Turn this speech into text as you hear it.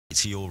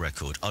To your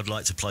record, I'd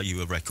like to play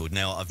you a record.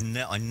 Now,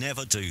 I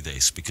never do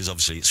this because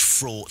obviously it's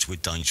fraught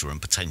with danger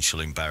and potential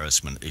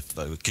embarrassment.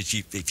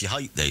 If you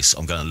hate this,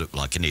 I'm going to look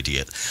like an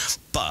idiot.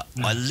 But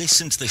I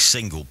listen to this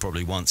single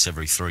probably once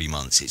every 3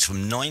 months. It's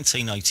from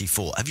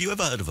 1984. Have you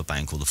ever heard of a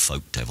band called the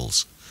Folk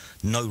Devils?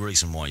 No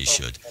reason why you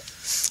should.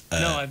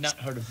 No, I've not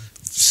heard of it.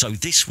 So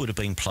this would have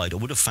been played, I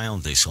would have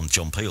found this on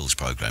John Peel's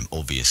programme,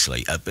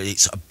 obviously, but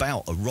it's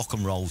about a rock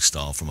and roll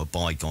star from a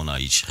bygone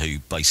age who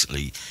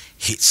basically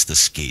hits the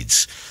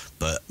skids.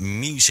 But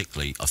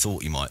musically, I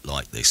thought you might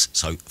like this,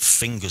 so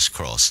fingers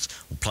crossed.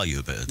 We'll play you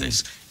a bit of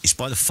this. It's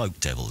by the Folk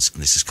Devils,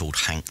 and this is called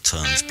Hank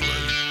Turns Blue.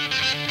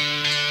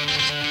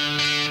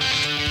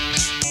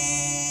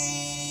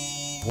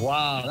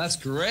 Wow, that's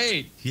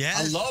great. Yeah.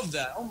 I love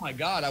that. Oh, my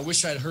God. I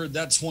wish I'd heard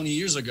that 20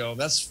 years ago.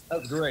 That's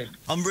great.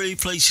 I'm really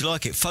pleased you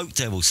like it. Folk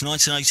Devils,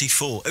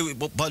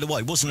 1984. By the way,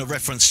 it wasn't a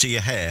reference to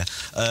your hair.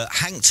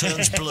 Hank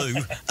Turns Blue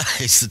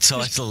is the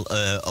title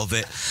of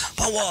it.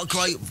 But what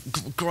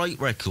a great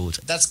record.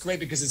 That's great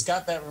because it's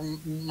got that,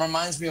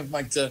 reminds me of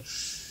like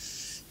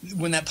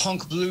when that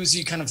punk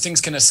bluesy kind of things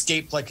can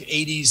escape like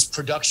 80s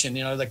production,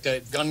 you know, like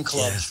the Gun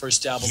Club's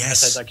first album.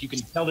 Yes. Like you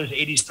can tell there's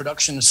 80s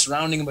production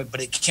surrounding it, but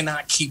it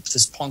cannot keep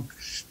this punk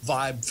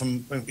vibe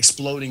from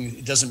exploding.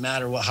 It doesn't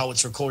matter how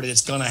it's recorded;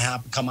 it's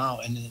gonna come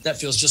out, and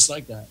that feels just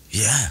like that.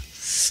 Yeah,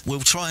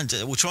 we'll try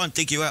and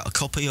dig you out a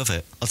copy of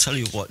it. I'll tell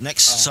you what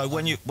next. So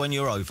when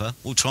you're over,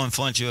 we'll try and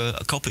find you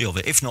a copy of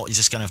it. If not, you're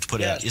just gonna have to put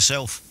it out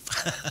yourself.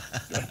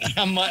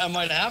 I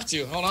might have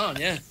to. Hold on,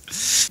 yeah.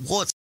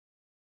 What?